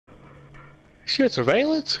Shit,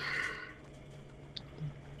 surveillance?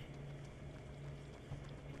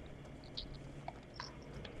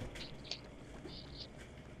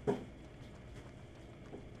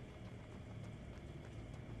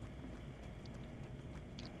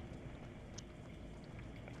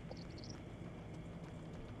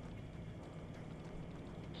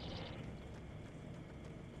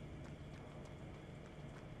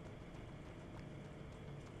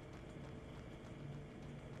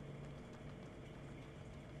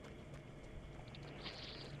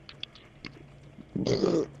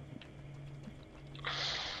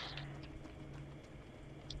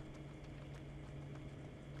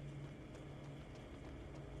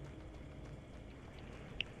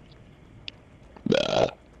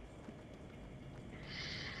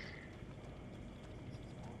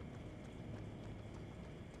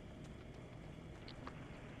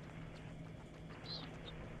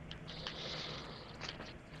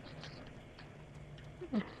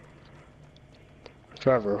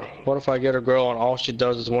 Trevor, what if I get a girl and all she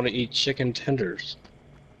does is want to eat chicken tenders?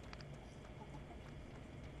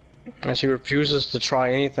 And she refuses to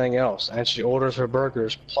try anything else, and she orders her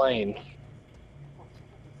burgers plain.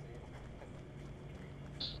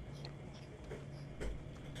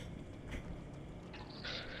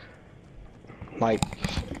 Like,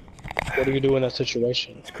 what do you do in that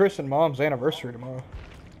situation? It's Chris and Mom's anniversary tomorrow.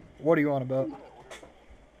 What are you on about?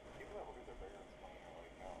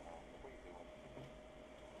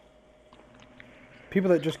 People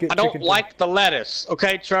that just get I don't like the lettuce,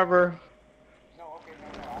 okay, Trevor?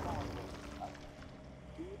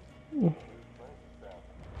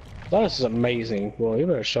 Lettuce is amazing. Well, you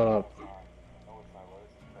better shut up.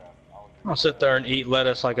 I'll sit there and eat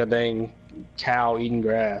lettuce like a dang cow eating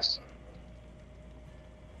grass.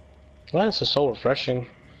 Lettuce is so refreshing.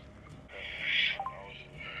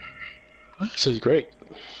 This is great.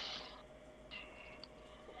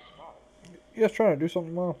 You guys trying to do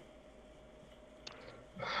something tomorrow?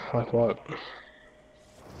 Like what?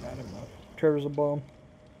 I don't know. Trevor's a bum.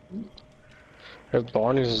 If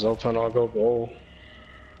Barney's is open, I'll go bowl.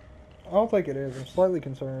 I don't think it is. I'm slightly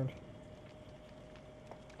concerned.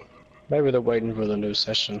 Maybe they're waiting for the new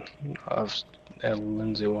session of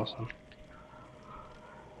Lindsay Wilson.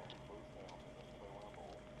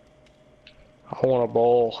 I want a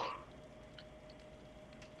bowl.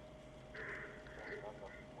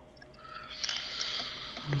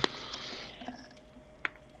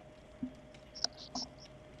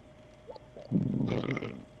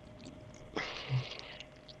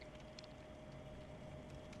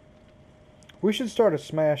 We should start a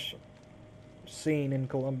Smash scene in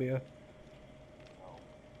Columbia.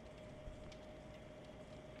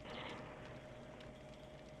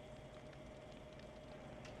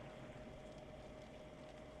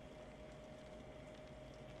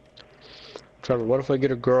 Trevor, what if I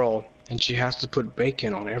get a girl and she has to put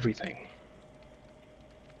bacon on everything?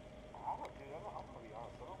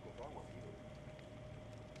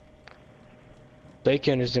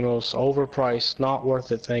 Bacon is the most overpriced, not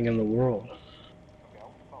worth it thing in the world.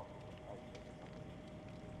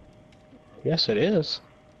 Yes, it is.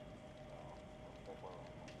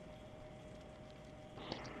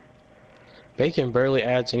 Bacon barely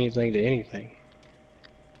adds anything to anything.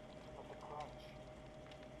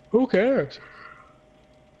 Who cares?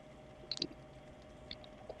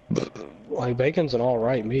 Like, bacon's an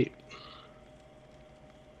alright meat.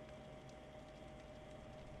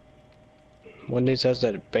 Wendy's has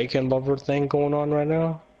that bacon lover thing going on right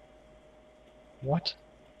now. What?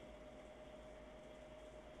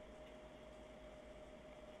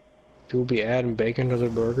 People be adding bacon to their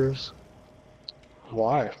burgers?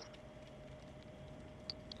 Why?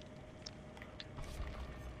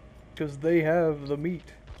 Because they have the meat.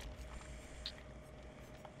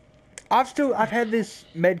 I've had this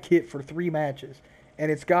med kit for 3 matches,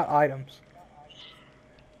 and it's got items.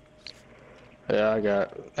 Yeah, I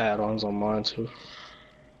got add-ons on mine too.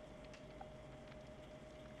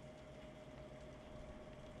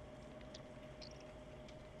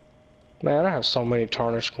 Man, I have so many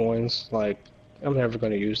tarnished coins, like, I'm never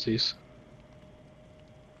gonna use these.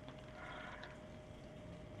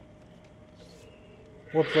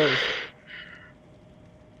 What's those?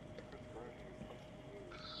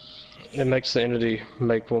 It makes the entity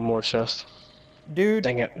make one more chest. Dude.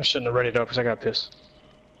 Dang it, I shouldn't have read it up because I got pissed.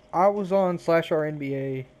 I was on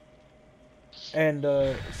 /RNBA,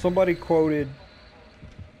 and somebody quoted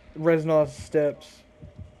Reznav's steps,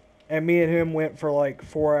 and me and him went for like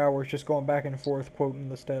 4 hours just going back and forth quoting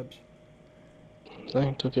the steps.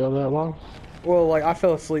 Dang, took you all that long? Well, like, I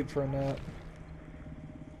fell asleep for a nap.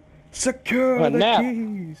 Secure the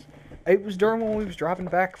keys! It was during when we was driving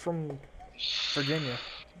back from Virginia.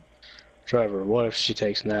 Trevor, what if she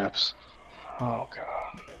takes naps? Oh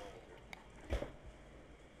god.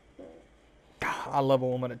 I love a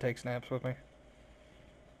woman that takes naps with me.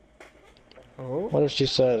 Oh, What if she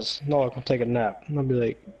says, no, I can take a nap? And I'll be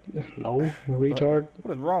like, no, you retard.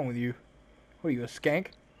 what is wrong with you? What are you, a skank?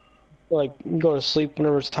 Like, go to sleep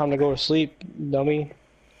whenever it's time to go to sleep, dummy.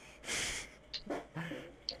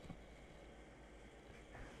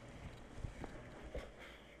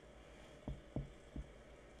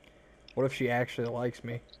 What if she actually likes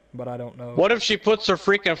me, but I don't know? What if she puts her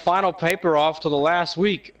freaking final paper off to the last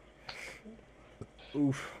week?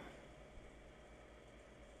 Oof.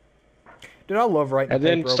 Dude, I love writing And a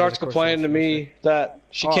then paper over starts the course of complaining the to me that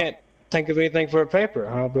she Oh. can't think of anything for a paper.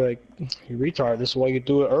 And I'll be like, you retard, this is why you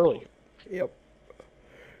do it early. Yep.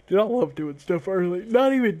 Dude, I love doing stuff early.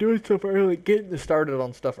 Not even doing stuff early, getting started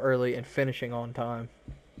on stuff early and finishing on time.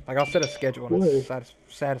 Like, I'll set a schedule and it's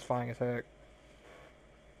satisfying as heck.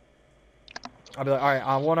 I'll be like, alright,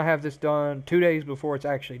 I want to have this done 2 days before it's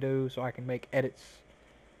actually due so I can make edits.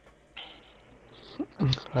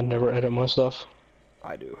 I never edit my stuff.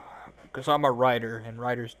 I do. Because I'm a writer, and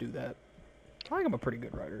writers do that. I think I'm a pretty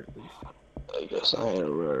good writer, at least. I guess I ain't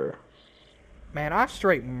a writer. Man, I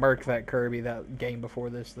straight murked that Kirby that game before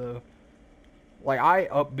this, though. Like, I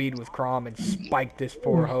upbeat with Crom and spiked this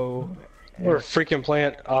poor hoe. We're freaking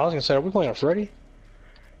playing. Oh, I was gonna say, are we playing a Freddy?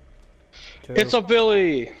 Too. It's a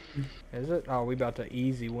Billy! Is it? Oh, we about to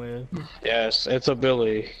easy win. Yes, it's a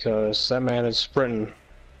Billy, because that man is sprinting.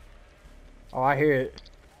 Oh, I hear it.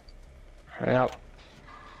 Yep.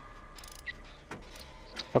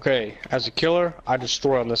 Okay, as a killer, I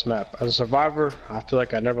destroy on this map. As a survivor, I feel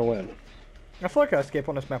like I never win. I feel like I skip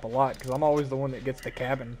on this map a lot, because I'm always the one that gets the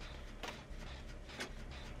cabin.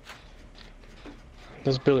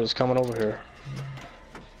 This Billy is coming over here.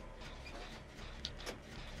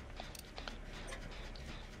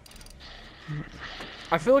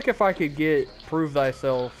 I feel like if I could get Prove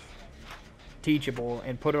Thyself teachable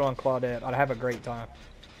and put it on Claudette, I'd have a great time.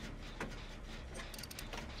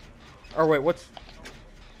 Or wait, what's...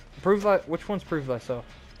 Which one's Prove Thyself?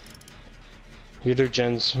 You do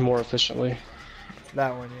gens more efficiently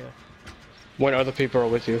That one, yeah. when other people are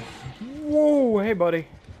with you. Whoa, hey buddy.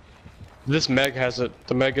 This Meg has it.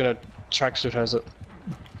 The Meg in a tracksuit has it.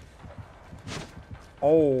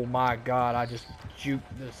 Oh my god, I just juked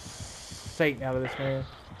the Satan out of this man.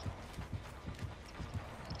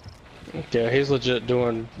 Yeah, he's legit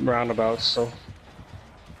doing roundabouts, so.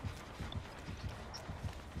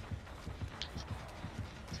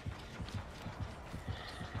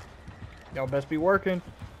 Y'all best be working.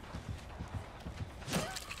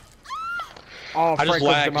 Oh, I just Franklin's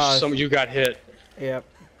lagged. demise. Some of you got hit. Yep.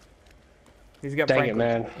 He's got Dang it,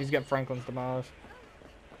 man. He's got Franklin's demise.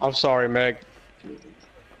 I'm sorry, Meg.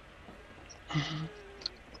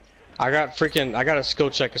 I got a skill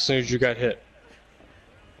check as soon as you got hit.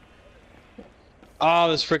 Oh,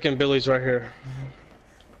 this freaking Billy's right here.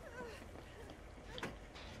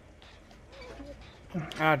 And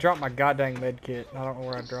I dropped my goddamn med kit. I don't know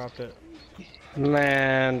where I dropped it.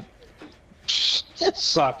 Man, it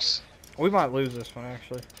sucks. We might lose this one,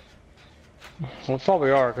 actually. We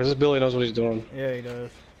probably are, because this Billy knows what he's doing. Yeah, he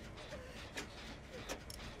does.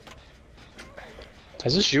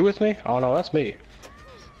 Is this you with me? Oh no, that's me.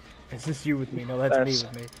 Is this you with me? No, that's me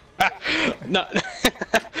with me. No,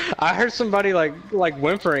 I heard somebody like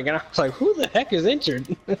whimpering, and I was like, "Who the heck is injured?"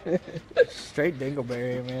 Straight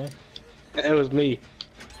dingleberry, man. It was me.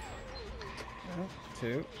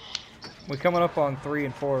 2. We're coming up on 3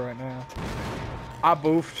 and 4 right now. I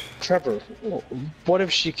boofed. Trevor, what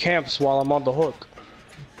if she camps while I'm on the hook?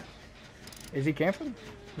 Is he camping?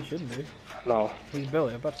 He shouldn't be. No. He's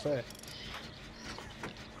Billy, I'm about to say.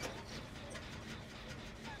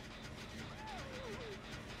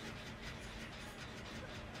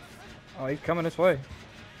 Oh, he's coming this way.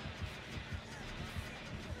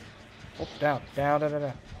 Oh, down, down, down, down,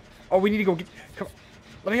 down. Oh, we need to go get... Come on.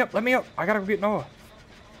 Let me up, let me up. I gotta go get Noah.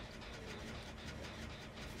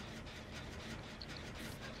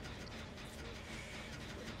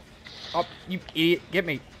 Oh, you idiot. Get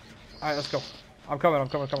me. Alright, let's go. I'm coming, I'm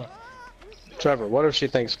coming, I'm coming. Trevor, what if she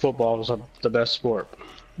thinks football is the best sport?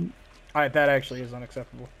 Alright, that actually is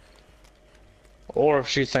unacceptable. Or if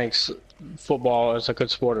she thinks football is a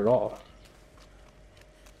good sport at all?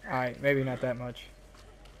 Alright, maybe not that much.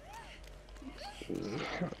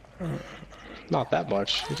 Not that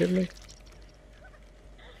much. You kidding me?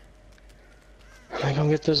 I gonna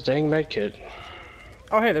get this dang med kit.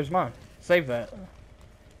 Oh, hey, there's mine. Save that.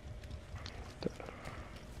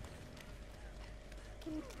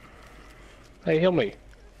 Hey, heal me.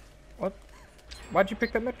 What? Why'd you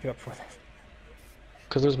pick that medkit up for that?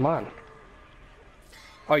 Because it was mine.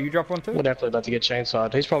 Oh, you dropped one too? We're definitely about to get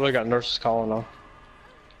chainsawed. He's probably got nurses calling on.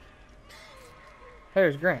 Hey,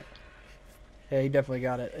 there's Grant. Yeah, he definitely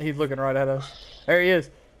got it. He's looking right at us. There he is.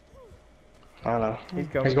 I don't know. He's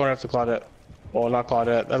going. He's going after Claudette. Well, not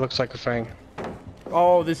Claudette. That looks like a Fang.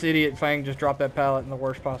 Oh, this idiot Fang just dropped that pallet in the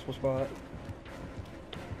worst possible spot.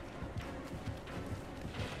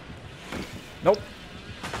 Nope.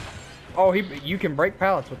 Oh, you can break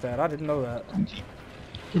pallets with that. I didn't know that.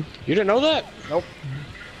 You didn't know that? Nope.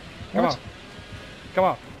 Come on. Come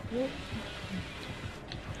on.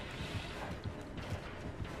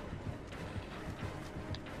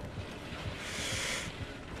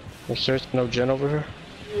 There's no gen over here?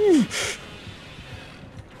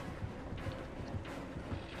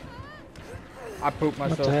 I pooped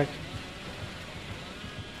myself. What the heck?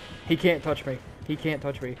 He can't touch me. He can't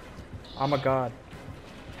touch me. I'm a god.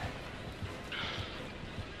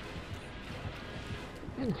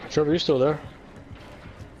 Trevor, you still there?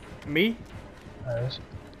 Me? Yes.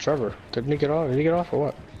 Trevor, didn't he get off? Did he get off or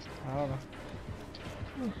what? I don't know.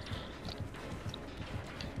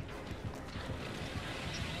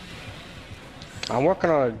 I'm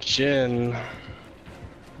working on a gen.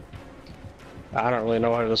 I don't really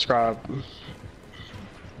know how to describe.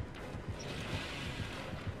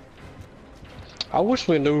 I wish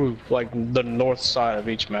we knew like the north side of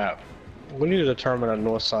each map. We need to determine a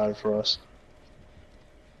north side for us.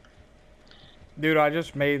 Dude, I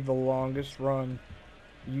just made the longest run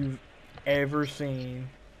you've ever seen.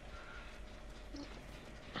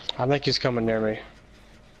 I think he's coming near me.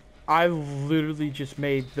 I literally just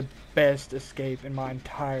made the best escape in my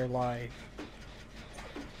entire life.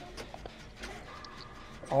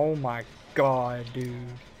 Oh my god, dude.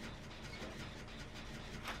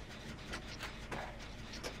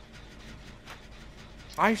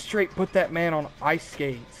 I straight put that man on ice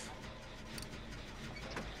skates.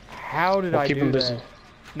 How did I keep do him busy. that?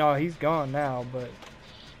 No, he's gone now, but...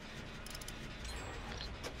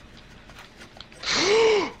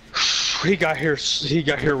 He got here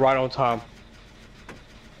right on time.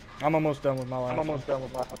 I'm almost done with my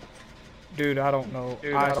life. Dude, I don't know.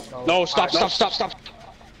 I don't know. No, stop.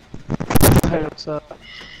 Hey, what's up?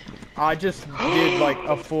 I just did like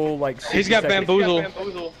a full like. He's got 60 seconds.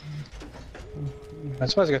 bamboozle.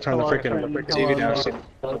 That's why he's gonna turn the freaking TV down.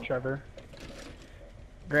 Hello, Trevor.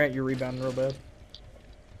 Grant, you're rebounding real bad.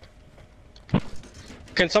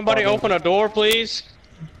 Can somebody open a door, please?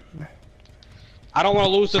 I don't want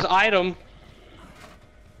to lose this item.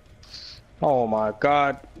 Oh my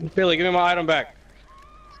god. Billy, give me my item back.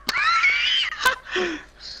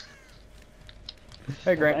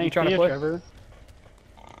 Hey Grant, you trying to play? Trevor?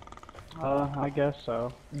 I guess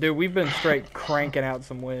so. Dude, we've been straight cranking out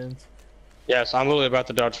some wins. Yes, I'm literally about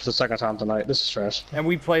to dodge for the second time tonight. This is stress. And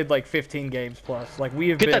we played like 15 games plus. Like we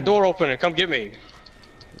have Get been... that door open and come get me.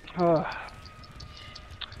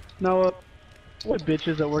 Noah, what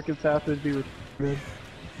bitches that work in fast food be retarded?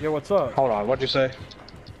 Yeah, what's up? Hold on, what'd you say?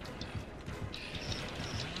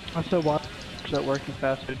 I said why bitches that work in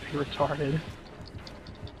fast food be retarded?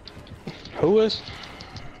 Who is?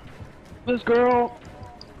 This girl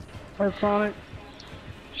at Sonic,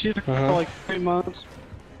 she's been for like 3 months,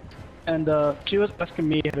 and she was asking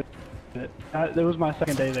me if it was my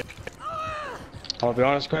second day there. I'll be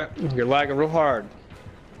honest, Grant, you're lagging real hard.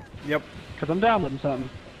 Yep. Cause I'm downloading something.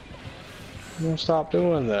 You don't stop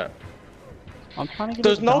doing that. I'm trying to get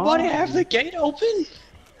Does it nobody done. have the gate open?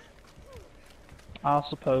 I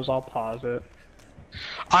suppose I'll pause it.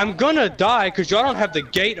 I'm gonna die because y'all don't have the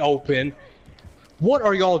gate open. What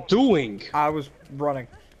are y'all doing? I was running.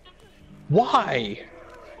 Why?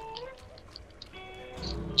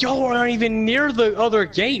 Y'all aren't even near the other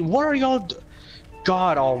gate. What are y'all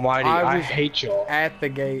God almighty, I hate y'all. At the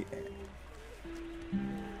gate.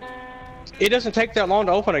 It doesn't take that long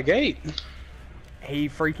to open a gate. He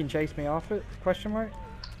freaking chased me off it? Question mark?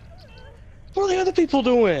 What are the other people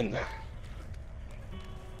doing?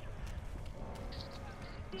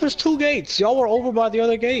 There's 2 gates. Y'all were over by the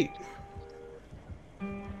other gate.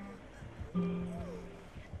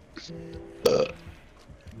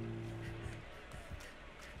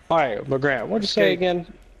 Alright, but Grant, what'd you say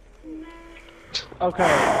again?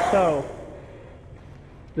 Okay, so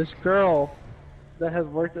this girl that has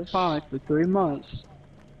worked at Sonic for 3 months,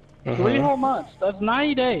 3 whole months, that's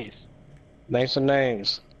 90 days. Name some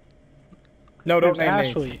names. No, don't There's name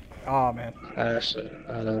Ashley. me. Oh man. Ashley,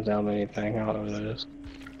 that doesn't tell me anything. I don't know who that is.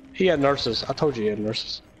 He had nurses. I told you he had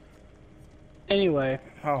nurses. Anyway,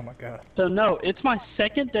 Oh my god. so no, it's my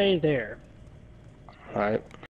second day there. Alright.